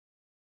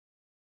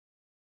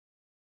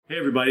Hey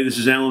everybody, this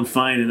is Alan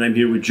Fine and I'm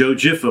here with Joe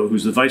Giffo,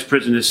 who's the Vice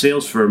President of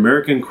Sales for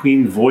American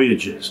Queen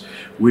Voyages.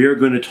 We are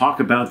going to talk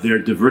about their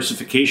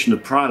diversification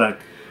of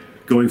product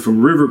going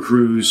from river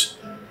cruise,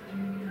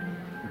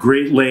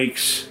 Great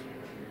Lakes,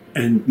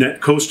 and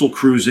coastal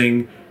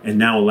cruising, and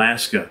now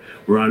Alaska.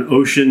 We're on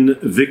Ocean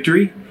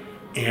Victory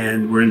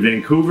and we're in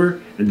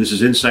Vancouver, and this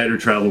is Insider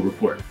Travel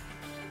Report.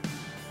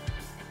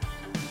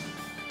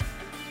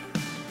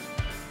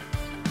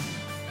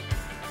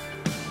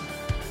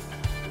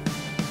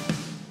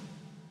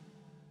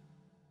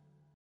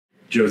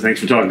 Joe, thanks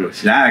for talking to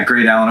us. Yeah,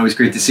 great, Alan. Always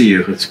great to see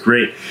you. That's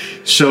great.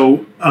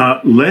 So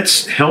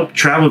let's help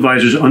travel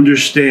advisors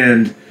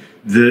understand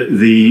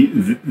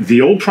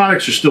the old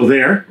products are still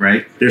there.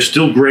 Right. They're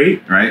still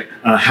great. Right.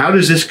 How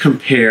does this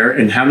compare,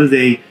 and how do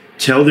they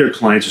tell their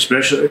clients,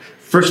 especially,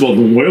 first of all,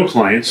 the loyal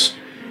clients,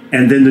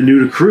 and then the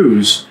new to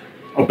cruise,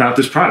 about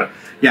this product?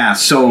 Yeah,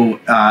 so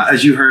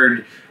as you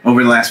heard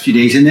over the last few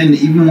days, and then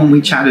even when we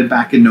chatted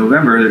back in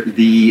November,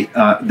 the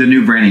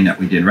new branding that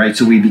we did, right?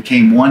 So we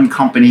became one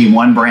company,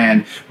 one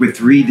brand with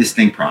three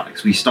distinct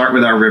products. We start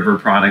with our river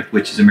product,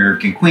 which is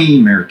American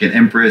Queen, American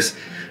Empress,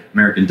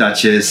 American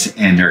Duchess,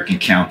 and American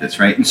Countess,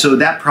 right? And so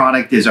that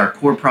product is our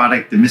core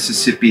product, the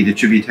Mississippi, the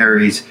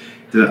tributaries,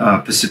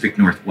 the Pacific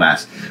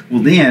Northwest.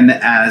 Well, then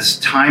as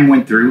time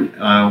went through,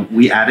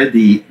 we added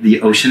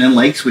the Ocean and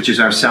Lakes, which is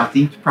our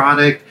Southeast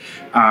product,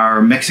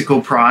 our Mexico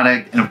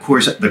product, and of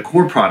course, the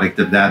core product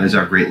of that is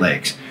our Great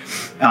Lakes.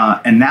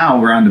 And now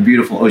we're on the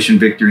beautiful Ocean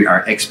Victory,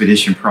 our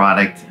Expedition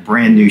product,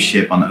 brand new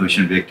ship on the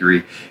Ocean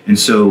Victory. And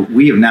so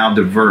we have now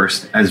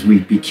diversed as we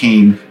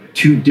became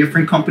two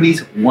different companies,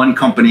 one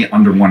company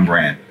under one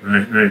brand.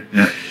 Right.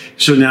 Yeah.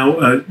 So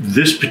now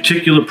this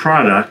particular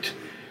product,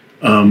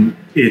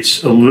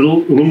 it's a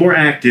little more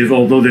active,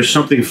 although there's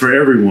something for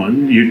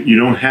everyone. You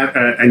don't have,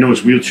 I know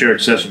it's wheelchair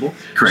accessible.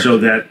 Correct. So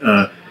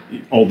that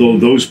although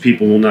those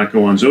people will not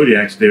go on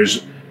Zodiacs,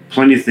 there's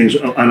plenty of things.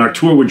 On our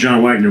tour with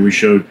John Wagner, we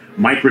showed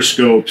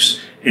microscopes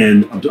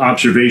and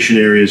observation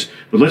areas.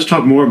 But let's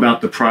talk more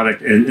about the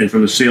product and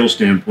from the sales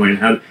standpoint,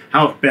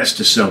 how best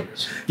to sell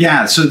this.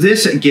 Yeah, so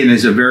this again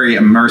is a very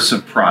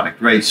immersive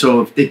product, right?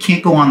 So if they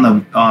can't go on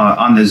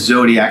the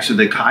Zodiacs or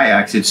the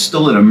kayaks, it's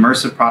still an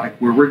immersive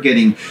product where we're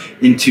getting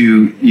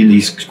into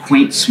these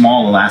quaint,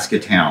 small Alaska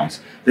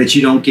towns that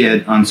you don't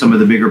get on some of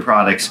the bigger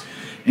products.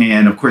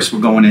 And of course,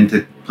 we're going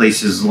into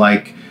places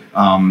like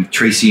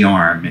Tracy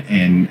Arm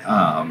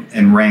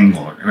and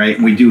Wrangler, right?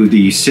 We do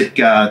the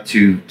Sitka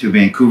to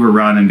Vancouver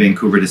run and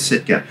Vancouver to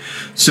Sitka.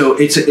 So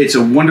it's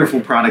a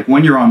wonderful product.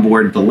 When you're on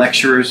board, the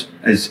lectures,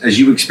 as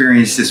you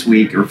experienced this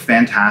week, are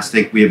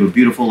fantastic. We have a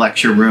beautiful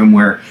lecture room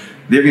where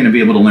they're going to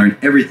be able to learn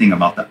everything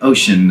about the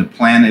ocean, the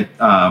planet,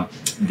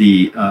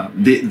 the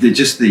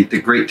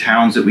great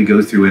towns that we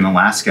go through in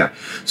Alaska.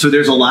 So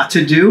there's a lot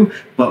to do,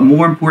 but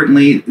more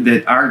importantly,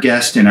 that our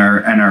guests and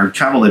our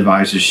travel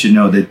advisors should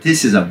know that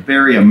this is a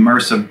very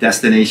immersive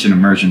destination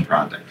immersion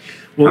project.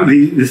 Well,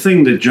 the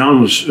thing that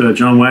John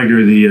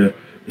Wagner, the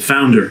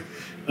founder,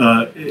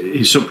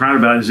 he's so proud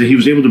about is that he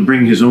was able to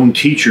bring his own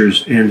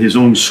teachers and his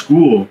own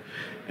school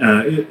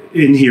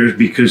in here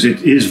because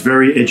it is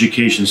very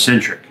education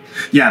centric.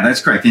 Yeah,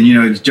 that's correct.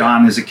 And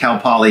John is a Cal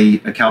Poly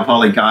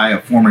guy,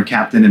 a former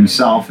captain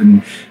himself,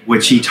 and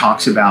which he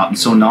talks about and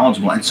so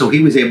knowledgeable. And so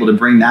he was able to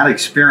bring that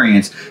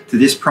experience to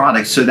this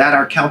product so that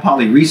our Cal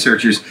Poly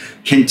researchers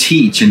can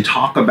teach and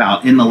talk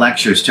about in the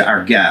lectures to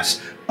our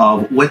guests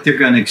of what they're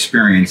going to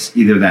experience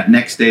either that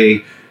next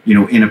day,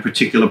 in a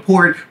particular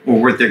port,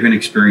 or what they're going to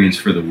experience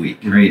for the week,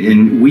 right?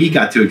 And we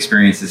got to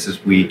experience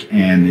this week,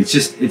 and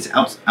it's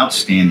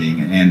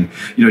outstanding. And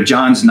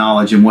John's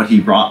knowledge and what he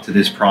brought to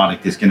this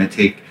product is going to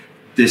take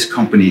this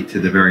company to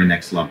the very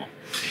next level.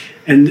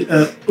 And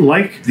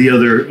like the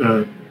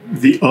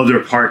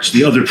other parts,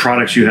 the other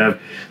products you have,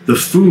 the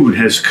food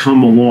has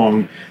come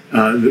along.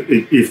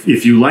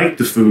 If you like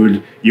the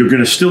food, you're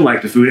going to still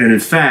like the food. And in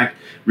fact,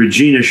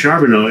 Regina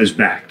Charbonneau is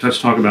back. Let's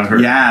talk about her.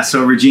 Yeah,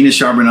 so Regina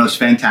Charbonneau is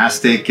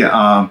fantastic.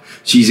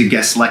 She's a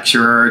guest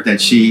lecturer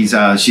that she's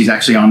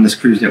actually on this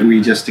cruise that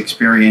we just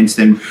experienced,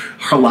 and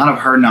a lot of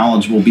her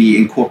knowledge will be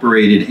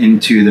incorporated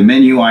into the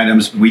menu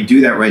items. We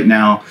do that right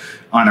now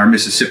on our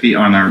Mississippi,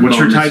 on our... What's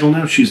her title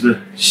now? She's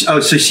the... Oh,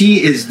 so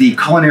she is the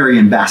culinary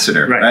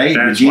ambassador, right?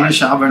 Regina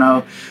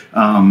Charbonneau.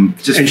 And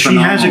phenomenal. She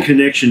has a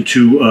connection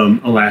to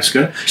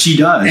Alaska. She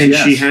does, and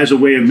yes. She has a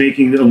way of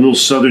making a little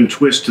southern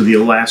twist to the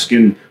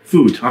Alaskan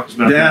food. Talk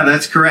about that. Yeah,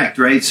 that's correct,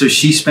 right? So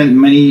she spent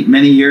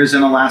many years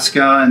in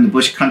Alaska and the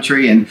bush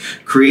country and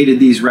created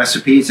these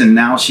recipes, and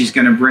now she's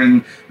going to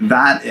bring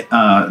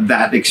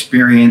that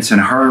experience and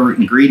her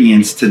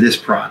ingredients to this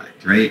product.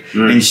 Right?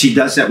 And she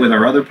does that with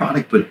our other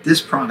product, but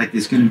this product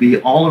is going to be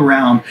all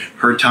around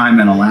her time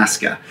in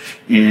Alaska.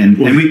 And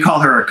we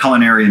call her a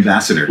culinary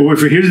ambassador. Well,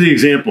 here's the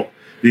example.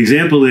 The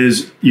example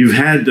is you've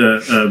had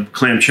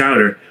clam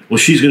chowder. Well,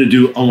 she's going to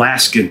do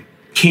Alaskan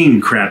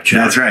king crab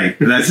chowder. That's right.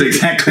 That's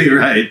exactly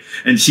right.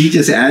 And she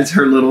just adds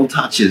her little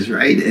touches,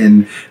 right?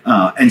 And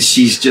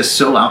she's just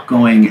so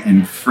outgoing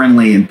and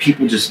friendly, and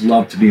people just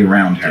love to be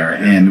around her.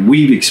 And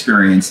we've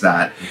experienced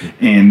that.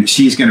 And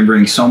she's going to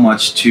bring so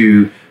much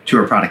to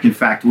our product. In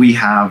fact, we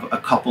have a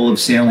couple of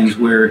sailings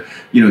where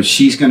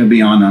she's going to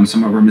be on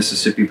some of our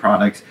Mississippi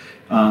products,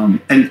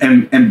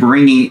 and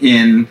bringing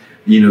in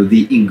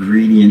the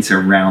ingredients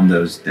around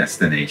those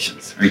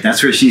destinations, right?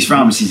 That's where she's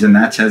from. She's in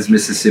Natchez,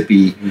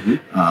 Mississippi.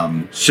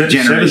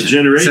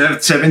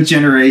 Seventh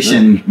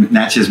generation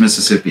Natchez,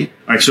 Mississippi.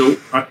 All right, so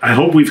I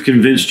hope we've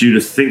convinced you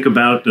to think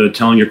about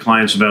telling your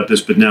clients about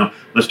this, but now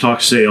let's talk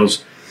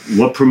sales.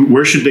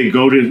 Where should they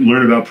go to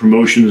learn about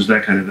promotions,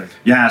 that kind of thing?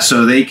 Yeah,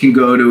 so they can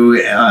go to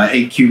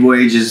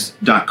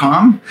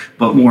aqvoyages.com,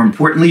 but more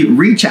importantly,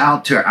 reach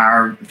out to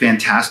our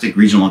fantastic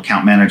regional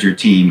account manager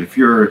team. If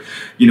you're,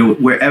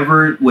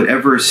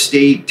 whatever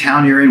state,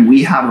 town you're in,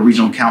 we have a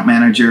regional account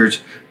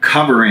managers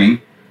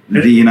covering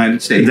the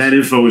United States. That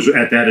info is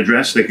at that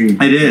address. They can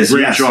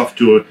branch off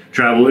to a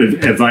travel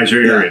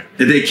advisory area.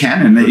 They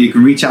can, and you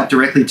can reach out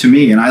directly to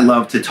me, and I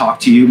love to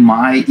talk to you.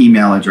 My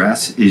email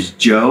address is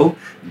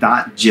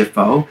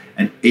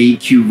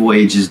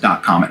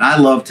joe.giffo@aqvoyages.com, and I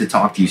love to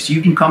talk to you. So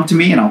you can come to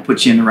me, and I'll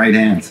put you in the right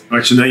hands. All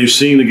right, so now you're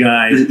seeing the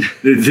guy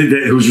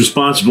who's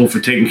responsible for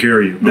taking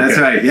care of you. Okay. That's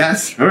right,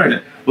 yes. All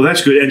right. Well,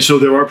 that's good. And so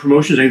there are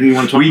promotions. Anything you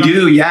want to talk about? We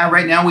do, yeah.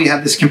 Right now we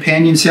have this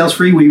companion sales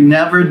free. We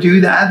never do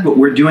that, but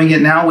we're doing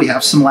it now. We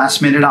have some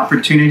last minute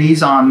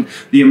opportunities on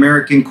the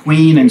American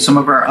Queen and some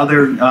of our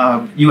other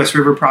U.S.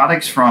 River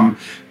products from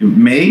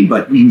May,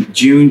 but in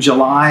June,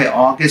 July,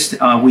 August,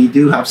 we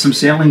do have some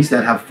sailings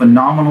that have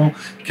phenomenal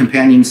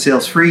companion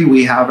sales free.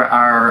 We have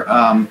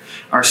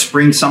our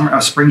spring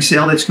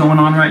sale that's going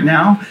on right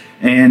now.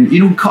 And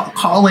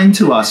call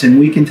into us, and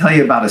we can tell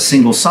you about a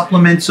single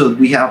supplement. So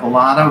we have a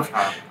lot of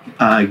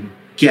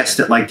guests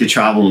that like to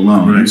travel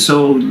alone, right. And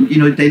so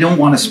they don't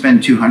want to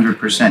spend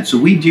 200%. So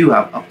we do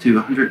have up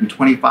to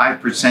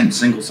 125%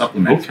 single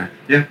supplements. Okay.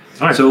 Yeah.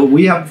 All right. So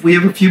we have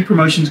a few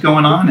promotions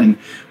going on, and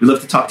we'd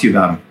love to talk to you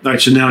about them. All right.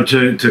 So now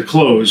to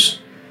close,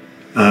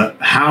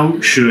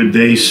 how should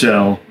they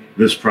sell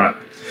this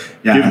product?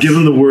 Yeah, give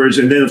him the words,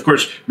 and then of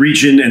course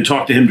reach in and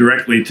talk to him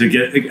directly to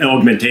get an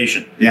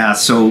augmentation. Yeah,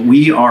 so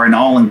we are an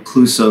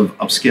all-inclusive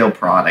upscale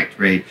product,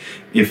 right?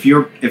 If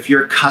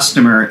your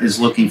customer is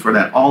looking for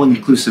that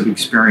all-inclusive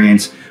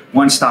experience,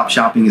 one-stop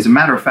shopping. As a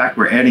matter of fact,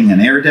 we're adding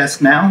an air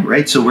desk now,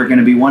 right? So we're going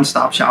to be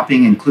one-stop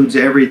shopping, includes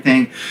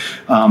everything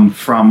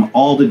from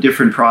all the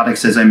different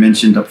products, as I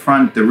mentioned up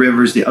front, the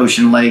rivers, the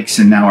ocean lakes,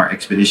 and now our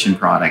expedition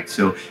product.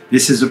 So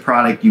this is a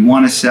product you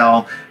want to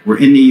sell. We're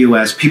in the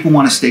U.S. People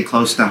want to stay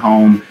close to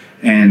home.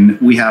 And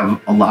we have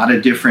a lot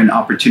of different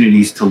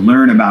opportunities to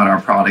learn about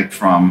our product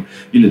from,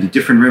 the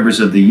different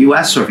rivers of the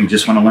U.S. So if you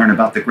just want to learn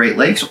about the Great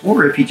Lakes,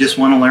 or if you just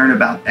want to learn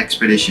about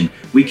expedition,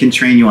 we can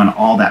train you on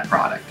all that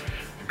product.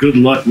 Good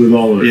luck with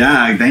all of it.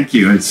 Yeah, thank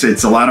you. It's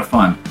a lot of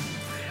fun.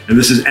 And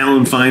this is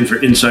Alan Fine for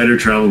Insider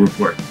Travel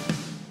Report.